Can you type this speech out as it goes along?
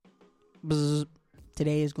Bzz.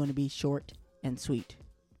 Today is going to be short and sweet.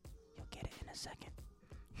 You'll get it in a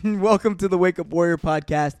second. Welcome to the Wake Up Warrior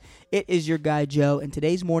podcast. It is your guy, Joe, and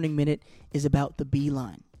today's Morning Minute is about the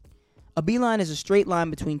beeline. A beeline is a straight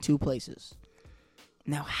line between two places.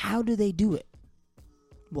 Now, how do they do it?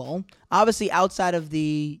 Well, obviously outside of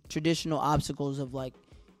the traditional obstacles of like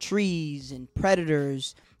trees and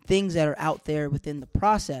predators, things that are out there within the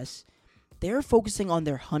process, they're focusing on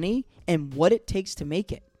their honey and what it takes to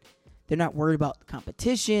make it. They're not worried about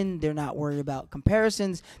competition. They're not worried about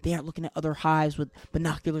comparisons. They aren't looking at other hives with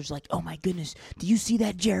binoculars like, oh my goodness, do you see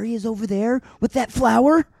that Jerry is over there with that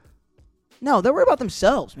flower? No, they're worried about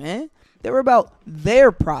themselves, man. They're worried about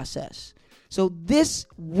their process. So this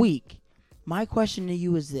week, my question to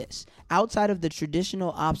you is this. Outside of the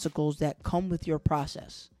traditional obstacles that come with your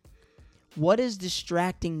process, what is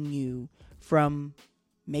distracting you from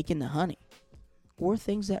making the honey or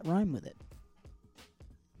things that rhyme with it?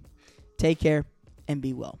 Take care and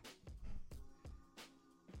be well.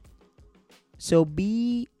 So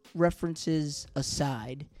bee references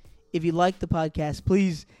aside, if you like the podcast,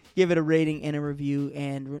 please give it a rating and a review.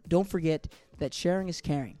 And don't forget that sharing is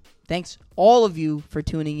caring. Thanks all of you for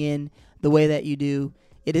tuning in the way that you do.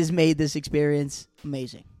 It has made this experience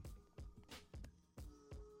amazing.